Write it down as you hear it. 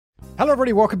Hello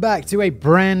everybody, welcome back to a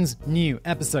brand new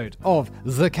episode of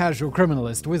The Casual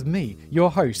Criminalist with me, your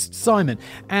host, Simon.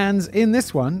 And in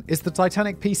this one is the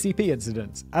Titanic PCP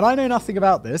incident. And I know nothing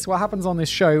about this. What happens on this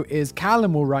show is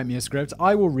Callum will write me a script,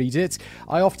 I will read it.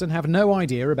 I often have no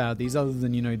idea about these other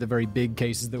than, the very big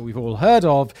cases that we've all heard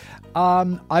of.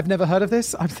 I've never heard of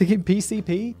this. I'm thinking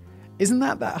PCP. Isn't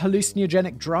that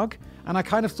hallucinogenic drug? And I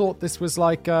kind of thought this was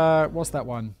like, what's that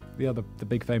one? The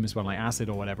big famous one, like acid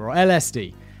or whatever, or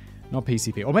LSD. Not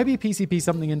PCP. Or maybe PCP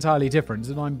something entirely different,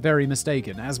 and I'm very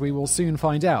mistaken, as we will soon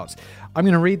find out. I'm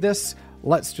going to read this.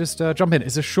 Let's just jump in.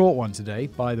 It's a short one today,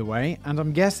 by the way, and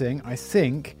I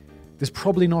think, there's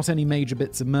probably not any major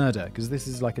bits of murder, because this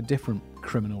is like a different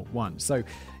criminal one. So,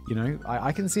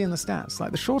 I can see in the stats,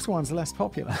 like the shorter ones are less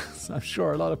popular. So I'm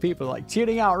sure a lot of people are like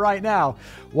tuning out right now.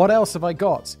 What else have I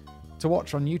got to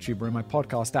watch on YouTube or in my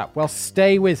podcast app? Well,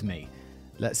 stay with me.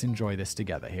 Let's enjoy this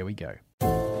together. Here we go.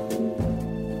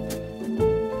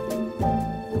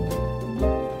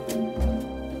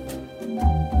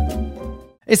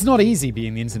 It's not easy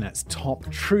being the internet's top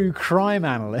true crime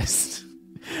analyst.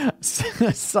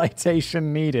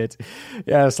 Citation needed.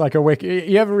 Yeah, it's like a wiki.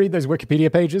 You ever read those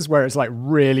Wikipedia pages where it's like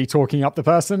really talking up the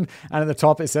person, and at the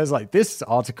top it says like this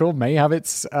article may have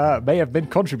been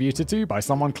contributed to by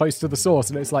someone close to the source,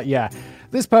 and it's like, yeah,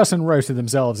 this person wrote it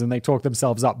themselves and they talked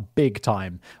themselves up big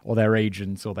time, or their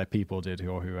agents or their people did,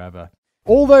 or whoever.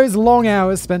 All those long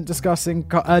hours spent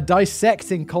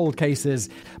dissecting cold cases.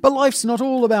 But life's not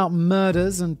all about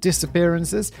murders and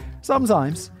disappearances.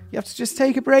 Sometimes you have to just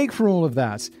take a break from all of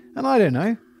that. And I don't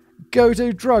know, go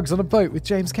do drugs on a boat with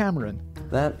James Cameron.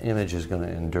 That image is going to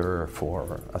endure for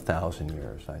 1,000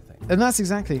 years, I think. And that's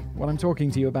exactly what I'm talking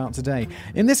to you about today.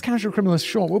 In this Casual Criminalist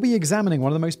short, we'll be examining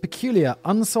one of the most peculiar,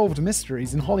 unsolved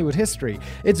mysteries in Hollywood history.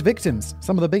 Its victims,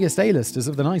 some of the biggest A-listers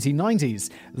of the 1990s.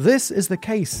 This is the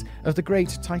case of the great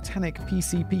Titanic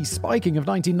PCP spiking of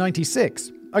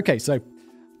 1996. Okay, so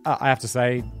I have to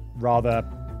say, rather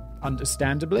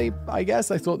understandably, I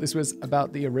guess, I thought this was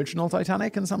about the original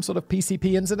Titanic and some sort of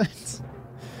PCP incident.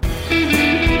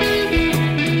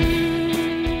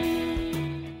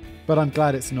 But I'm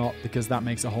glad it's not, because that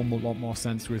makes a whole lot more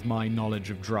sense with my knowledge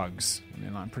of drugs. I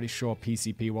mean, I'm pretty sure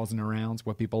PCP wasn't around.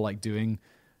 Were people like doing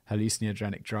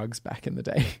hallucinogenic drugs back in the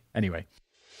day? Anyway.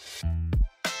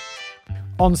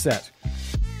 On set.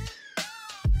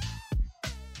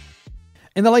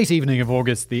 In the late evening of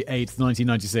August the 8th,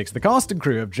 1996, the cast and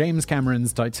crew of James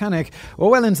Cameron's Titanic were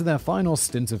well into their final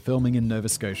stint of filming in Nova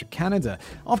Scotia, Canada.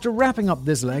 After wrapping up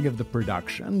this leg of the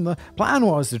production, the plan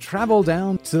was to travel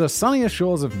down to the sunnier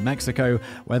shores of Mexico,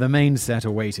 where the main set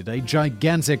awaited a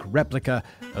gigantic replica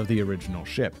of the original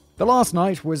ship. The last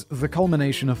night was the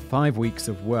culmination of 5 weeks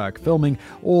of work, filming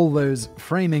all those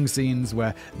framing scenes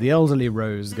where the elderly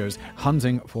Rose goes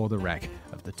hunting for the wreck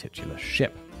of the titular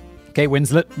ship. Kate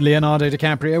Winslet, Leonardo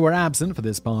DiCaprio were absent for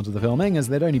this part of the filming, as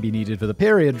they'd only be needed for the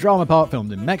period drama part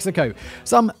filmed in Mexico.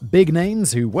 Some big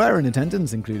names who were in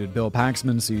attendance included Bill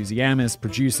Paxman, Susie Amis,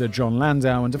 producer John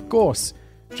Landau, and of course,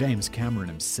 James Cameron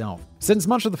himself. Since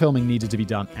much of the filming needed to be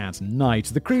done at night,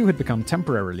 the crew had become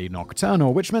temporarily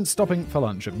nocturnal, which meant stopping for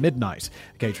lunch at midnight.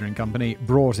 The catering company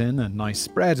brought in a nice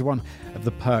spread, one of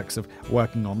the perks of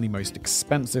working on the most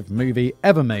expensive movie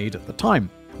ever made at the time.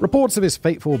 Reports of his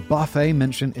fateful buffet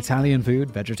mention Italian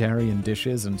food, vegetarian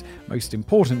dishes, and most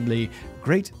importantly,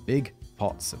 great big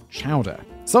pots of chowder.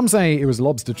 Some say it was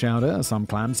lobster chowder, some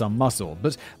clam, some mussel,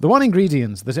 but the one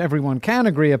ingredient that everyone can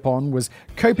agree upon was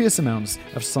copious amounts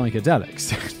of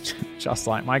psychedelics. Just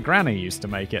like my granny used to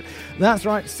make it. That's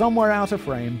right, somewhere out of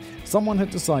frame, someone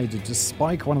had decided to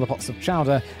spike one of the pots of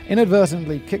chowder,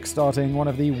 inadvertently kickstarting one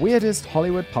of the weirdest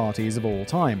Hollywood parties of all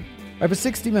time. Over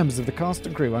 60 members of the cast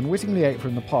and crew unwittingly ate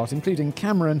from the pot, including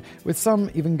Cameron, with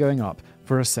some even going up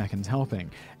for a second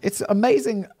helping. It's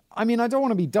amazing. I mean, I don't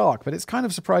want to be dark, but it's kind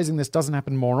of surprising this doesn't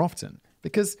happen more often,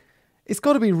 because it's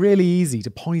got to be really easy to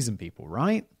poison people,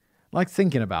 right? Like,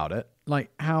 thinking about it,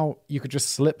 like how you could just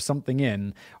slip something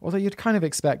in, although you'd kind of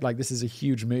expect, like, this is a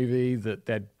huge movie, that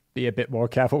there'd be a bit more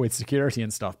careful with security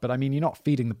and stuff. But I mean, you're not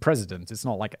feeding the president. It's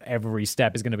not like every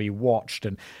step is going to be watched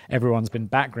and everyone's been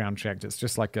background checked. It's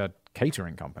just like a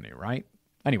catering company, right?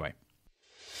 Anyway.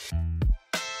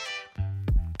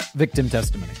 Victim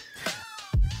testimony.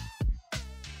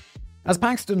 As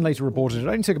Paxton later reported, it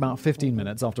only took about 15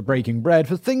 minutes after breaking bread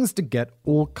for things to get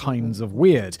all kinds of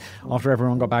weird. After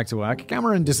everyone got back to work,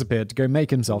 Cameron disappeared to go make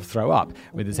himself throw up.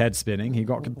 With his head spinning, he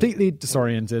got completely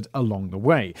disoriented along the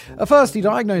way. At first, he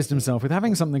diagnosed himself with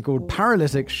having something called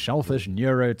paralytic shellfish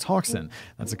neurotoxin.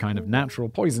 That's a kind of natural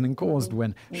poisoning caused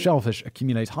when shellfish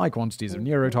accumulate high quantities of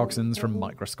neurotoxins from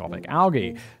microscopic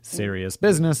algae. Serious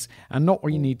business, and not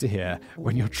what you need to hear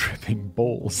when you're tripping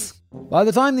balls. By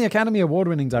the time the Academy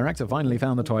Award-winning director finally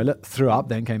found the toilet, threw up,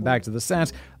 then came back to the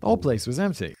set, the whole place was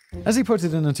empty. As he put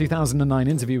it in a 2009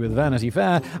 interview with Vanity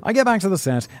Fair, I get back to the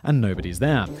set and nobody's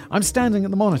there. I'm standing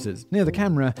at the monitors, near the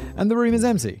camera, and the room is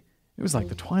empty. It was like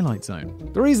the Twilight Zone.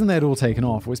 The reason they'd all taken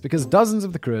off was because dozens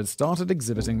of the crew had started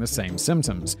exhibiting the same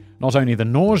symptoms. Not only the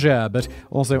nausea, but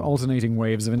also alternating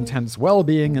waves of intense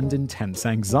well-being and intense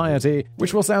anxiety,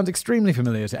 which will sound extremely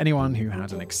familiar to anyone who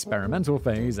had an experimental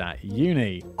phase at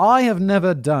uni. I have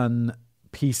never done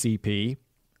PCP,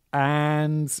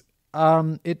 and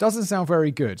it doesn't sound very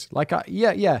good.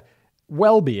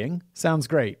 Well-being sounds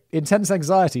great. Intense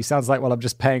anxiety sounds like, well, I'm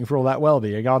just paying for all that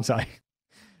well-being, aren't I?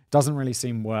 Doesn't really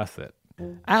seem worth it.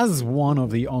 As one of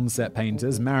the on-set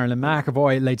painters, Marilyn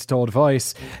McAvoy, later told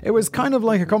Vice, it was kind of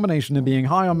like a combination of being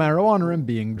high on marijuana and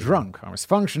being drunk. I was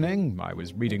functioning, I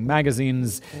was reading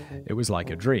magazines, it was like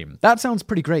a dream. That sounds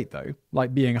pretty great though,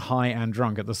 like being high and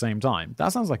drunk at the same time.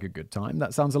 That sounds like a good time.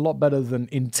 That sounds a lot better than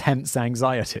intense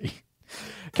anxiety.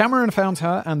 Cameron found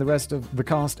her and the rest of the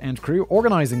cast and crew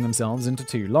organizing themselves into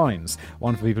two lines.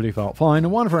 One for people who felt fine,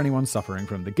 and one for anyone suffering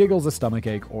from the giggles, a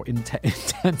stomachache, or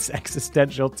intense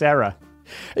existential terror.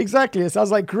 Exactly, it sounds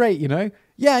like great, you know?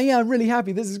 Yeah, I'm really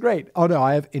happy, this is great. Oh no,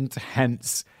 I have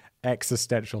intense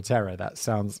existential terror. That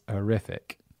sounds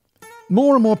horrific.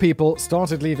 More and more people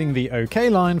started leaving the okay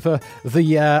line for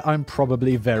the I'm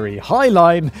probably very high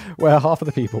line, where half of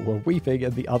the people were weeping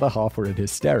and the other half were in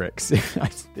hysterics.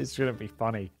 This shouldn't be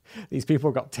funny. These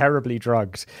people got terribly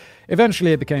drugged.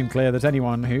 Eventually, it became clear that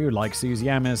anyone who, like Susie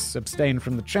Amis, abstained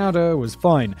from the chowder was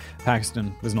fine.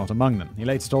 Paxton was not among them. He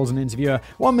later told an interviewer,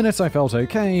 "One minute I felt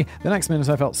okay, the next minute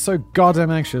I felt so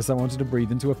goddamn anxious I wanted to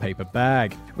breathe into a paper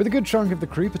bag." With a good chunk of the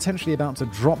crew potentially about to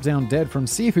drop down dead from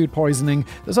seafood poisoning,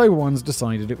 the sober ones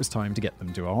decided it was time to get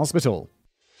them to a hospital.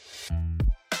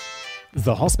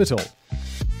 The hospital.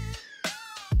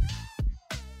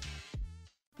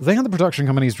 They had the production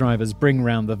company's drivers bring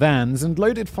round the vans and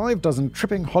loaded 6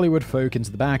 tripping Hollywood folk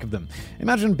into the back of them.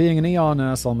 Imagine being an ER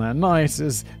nurse on that night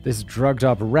as this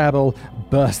drugged-up rabble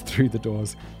burst through the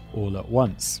doors all at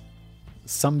once.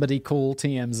 Somebody call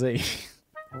TMZ.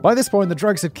 By this point, the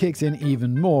drugs had kicked in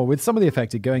even more, with some of the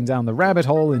affected going down the rabbit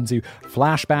hole into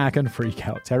flashback and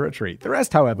freak-out territory. The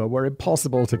rest, however, were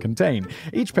impossible to contain.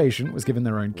 Each patient was given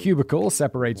their own cubicle,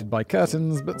 separated by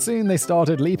curtains, but soon they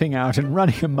started leaping out and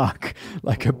running amok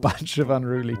like a bunch of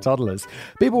unruly toddlers.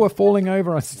 People were falling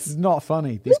over. It's not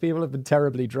funny. These people have been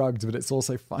terribly drugged, but it's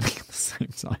also funny at the same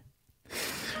time.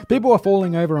 People were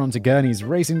falling over onto gurneys,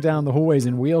 racing down the hallways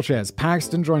in wheelchairs.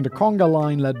 Paxton joined a conga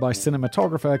line led by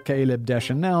cinematographer Caleb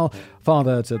Deschanel,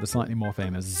 father to the slightly more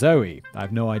famous Zoe. I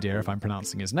have no idea if I'm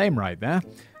pronouncing his name right there.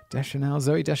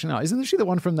 Zoe Deschanel. Isn't she the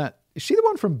one from that? Is she the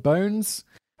one from Bones?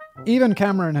 Even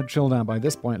Cameron had chilled out by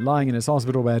this point, lying in his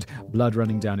hospital bed, blood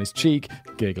running down his cheek,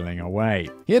 giggling away.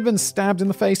 He had been stabbed in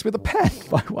the face with a pen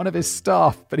by one of his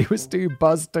staff, but he was too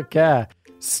buzzed to care.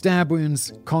 Stab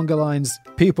wounds, conga lines,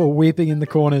 people weeping in the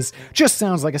corners. Just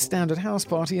sounds like a standard house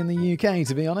party in the UK,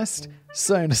 to be honest.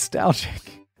 So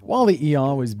nostalgic. While the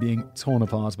ER was being torn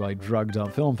apart by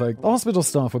drugged-up film folk, the hospital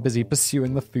staff were busy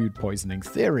pursuing the food poisoning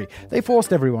theory. They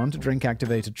forced everyone to drink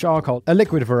activated charcoal, a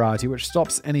liquid variety which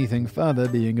stops anything further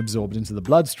being absorbed into the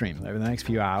bloodstream. Over the next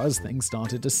few hours, things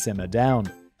started to simmer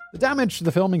down. The damage to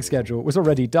the filming schedule was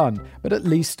already done, but at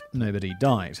least nobody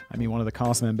died. I mean, one of the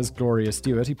cast members, Gloria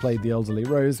Stewart, who played the elderly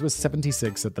Rose, was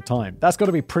 76 at the time. That's got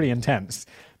to be pretty intense,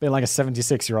 being like a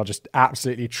 76-year-old just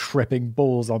absolutely tripping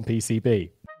balls on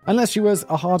PCP. Unless she was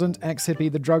a hardened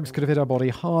ex-hippie, the drugs could have hit her body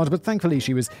hard, but thankfully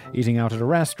she was eating out at a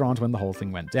restaurant when the whole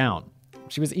thing went down.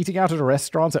 She was eating out at a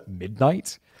restaurant at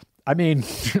midnight? I mean,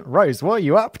 Rose, what are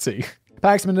you up to?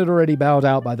 Paxman had already bowed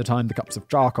out by the time the cups of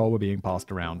charcoal were being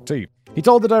passed around too. He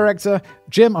told the director,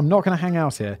 "Jim, I'm not going to hang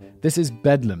out here. This is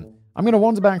bedlam. I'm going to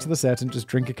wander back to the set and just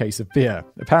drink a case of beer."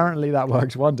 Apparently that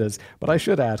worked wonders, but I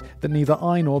should add that neither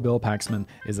I nor Bill Paxman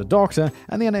is a doctor,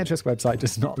 and the NHS website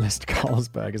does not list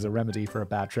Carlsberg as a remedy for a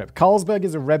bad trip. Carlsberg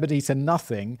is a remedy to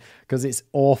nothing, because it's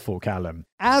awful, Callum.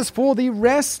 As for the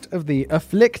rest of the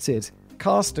afflicted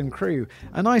cast and crew,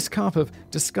 a nice cup of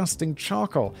disgusting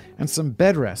charcoal, and some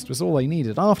bed rest was all they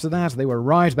needed. After that, they were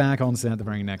right back on set the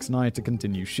very next night to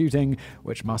continue shooting,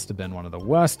 which must have been one of the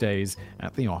worst days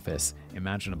at the office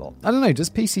imaginable. I don't know, does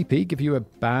PCP give you a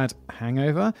bad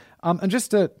hangover? And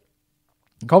just to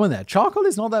comment there, charcoal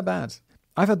is not that bad.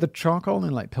 I've had the charcoal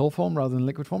in like pill form rather than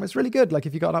liquid form. It's really good. Like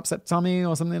if you got an upset tummy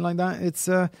or something like that,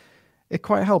 it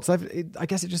quite helps. I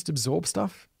guess it just absorbs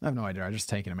stuff. I have no idea. I just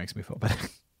take it. It makes me feel better.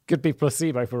 Could be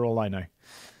placebo for all I know.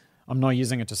 I'm not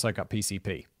using it to soak up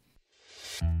PCP.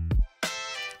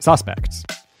 Suspects.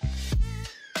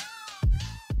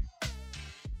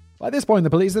 By this point, the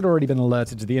police had already been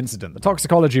alerted to the incident. The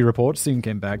toxicology report soon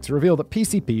came back to reveal that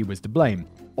PCP was to blame.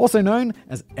 Also known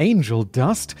as angel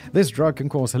dust, this drug can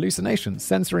cause hallucinations,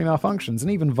 sensory malfunctions,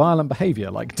 and even violent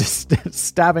behavior, like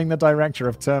stabbing the director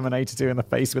of Terminator 2 in the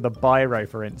face with a biro,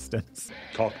 for instance.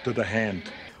 Talk to the hand.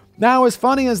 Now, as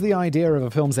funny as the idea of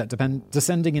a film set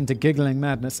descending into giggling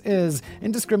madness is,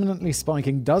 indiscriminately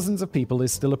spiking dozens of people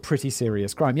is still a pretty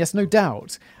serious crime. Yes, no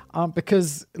doubt.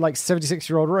 Because, like,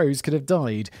 76-year-old Rose could have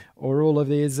died, or all of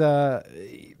these,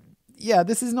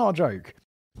 this is not a joke.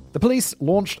 The police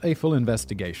launched a full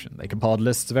investigation. They compiled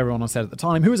lists of everyone on set at the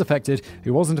time, who was affected,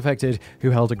 who wasn't affected, who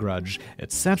held a grudge,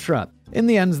 etc. In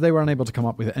the end, they were unable to come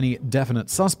up with any definite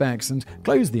suspects and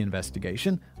closed the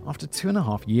investigation after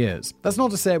 2.5 years. That's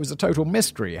not to say it was a total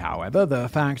mystery, however. The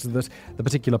fact that the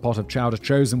particular pot of chowder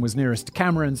chosen was nearest to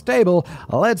Cameron's table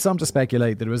led some to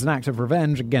speculate that it was an act of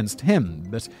revenge against him.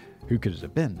 But who could it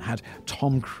have been? Had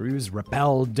Tom Cruise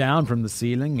rappelled down from the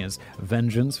ceiling as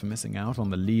vengeance for missing out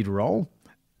on the lead role?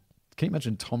 Can you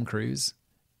imagine Tom Cruise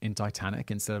in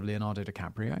Titanic instead of Leonardo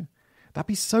DiCaprio? That'd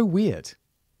be so weird.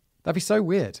 But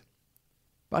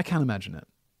I can't imagine it.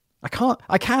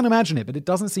 I can imagine it, but it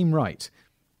doesn't seem right.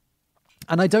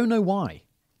 And I don't know why.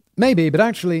 Maybe, but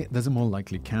actually, there's a more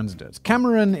likely candidate.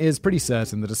 Cameron is pretty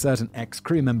certain that a certain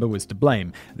ex-crew member was to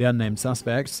blame. The unnamed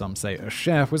suspect, some say a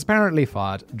chef, was apparently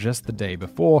fired just the day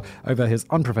before over his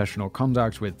unprofessional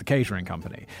conduct with the catering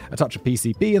company. A touch of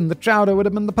PCP and the chowder would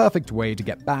have been the perfect way to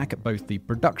get back at both the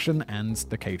production and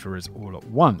the caterers all at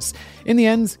once. In the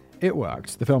end, it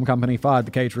worked. The film company fired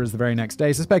the caterers the very next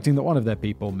day, suspecting that one of their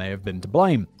people may have been to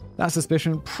blame. That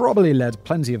suspicion probably led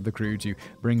plenty of the crew to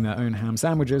bring their own ham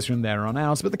sandwiches from there on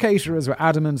out, but the caterers were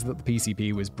adamant that the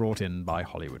PCP was brought in by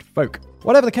Hollywood folk.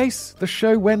 Whatever the case, the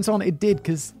show went on. It did,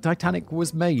 because Titanic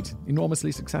was made.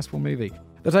 Enormously successful movie.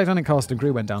 The Titanic cast and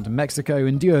crew went down to Mexico,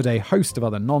 endured a host of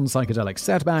other non-psychedelic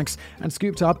setbacks, and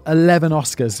scooped up 11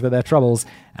 Oscars for their troubles,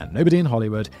 and nobody in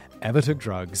Hollywood ever took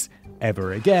drugs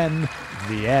ever again.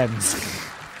 The end.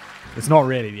 It's not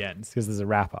really the end, because there's a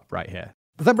wrap-up right here.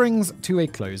 That brings to a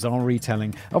close our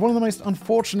retelling of one of the most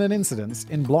unfortunate incidents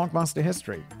in blockbuster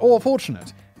history. Or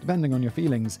fortunate, depending on your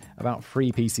feelings about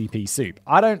free PCP soup.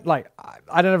 I don't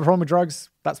have a problem with drugs.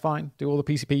 That's fine. Do all the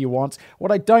PCP you want.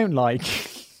 What I don't like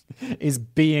is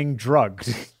being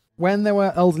drugged. When there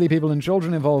were elderly people and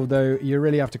children involved, though, you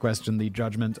really have to question the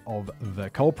judgment of the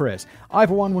culprit. I,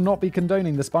 for one, will not be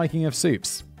condoning the spiking of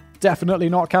soups. Definitely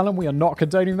not, Callum. We are not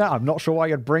condoning that. I'm not sure why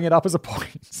you'd bring it up as a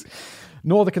point.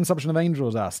 Nor the consumption of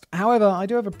angel dust. However, I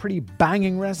do have a pretty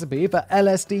banging recipe for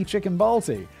LSD chicken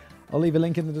balti. I'll leave a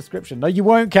link in the description. No, you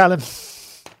won't, Callum.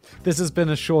 This has been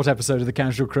a short episode of The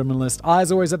Casual Criminalist. I,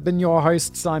 as always, have been your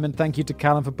host, Simon. Thank you to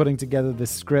Callum for putting together this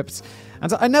script.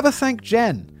 And I never thank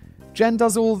Jen. Jen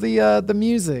does all the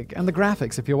music and the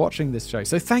graphics if you're watching this show.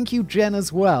 So thank you, Jen,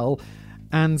 as well.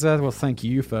 And, thank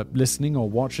you for listening or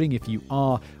watching. If you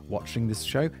are watching this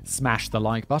show, smash the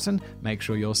like button. Make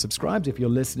sure you're subscribed if you're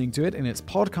listening to it in its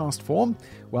podcast form.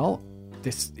 Well,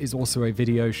 this is also a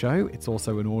video show. It's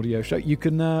also an audio show. You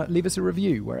can leave us a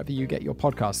review wherever you get your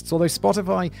podcasts. Although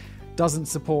Spotify doesn't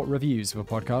support reviews for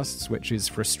podcasts, which is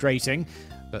frustrating.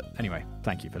 But anyway,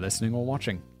 thank you for listening or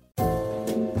watching.